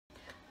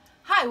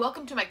Hi,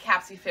 welcome to my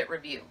CapsiFit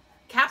review.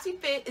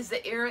 CapsiFit is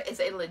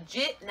a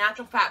legit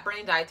natural fat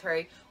burning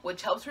dietary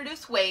which helps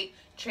reduce weight,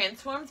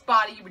 transforms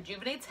body,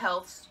 rejuvenates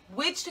health,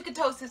 switch to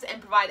ketosis,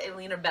 and provide a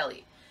leaner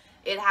belly.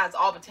 It has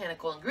all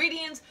botanical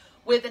ingredients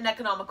with an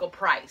economical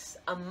price,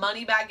 a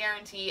money back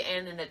guarantee,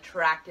 and an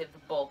attractive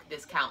bulk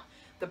discount.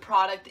 The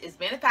product is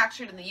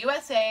manufactured in the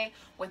USA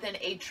within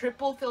a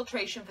triple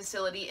filtration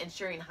facility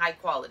ensuring high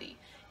quality.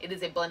 It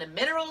is a blend of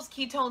minerals,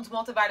 ketones,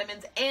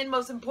 multivitamins, and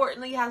most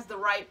importantly has the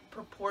right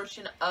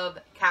proportion of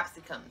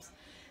capsicums.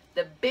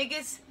 The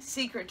biggest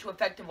secret to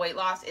effective weight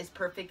loss is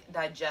perfect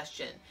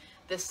digestion.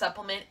 This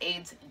supplement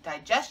aids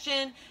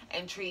digestion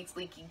and treats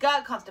leaky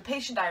gut,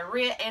 constipation,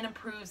 diarrhea, and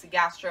improves the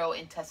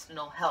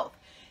gastrointestinal health.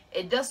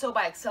 It does so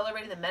by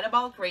accelerating the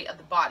metabolic rate of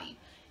the body.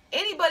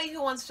 Anybody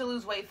who wants to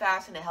lose weight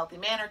fast in a healthy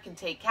manner can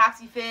take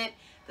CapsiFit.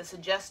 The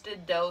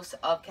suggested dose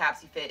of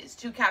CapsiFit is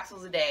 2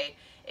 capsules a day.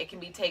 It can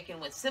be taken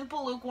with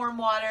simple lukewarm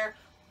water,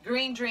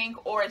 green drink,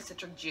 or a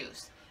citric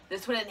juice.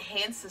 This would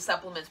enhance the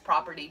supplement's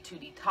property to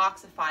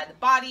detoxify the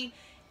body.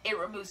 It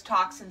removes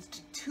toxins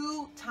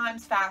 2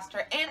 times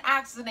faster and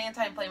acts as an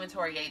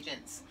anti-inflammatory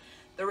agent.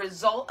 The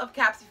result of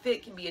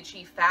CapsiFit can be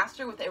achieved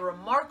faster with a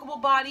remarkable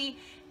body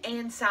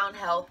and sound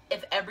health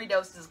if every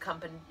dose is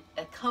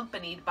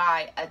accompanied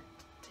by a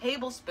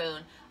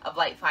tablespoon of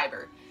light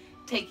fiber.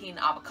 Taking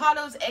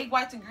avocados, egg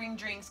whites, and green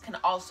drinks can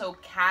also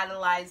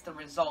catalyze the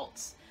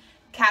results.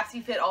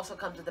 CapsiFit also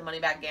comes with a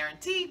money-back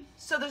guarantee,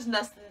 so there's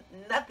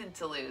nothing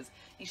to lose.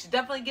 You should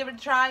definitely give it a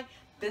try.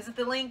 Visit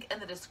the link in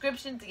the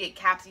description to get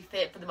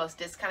CapsiFit for the most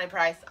discounted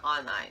price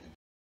online.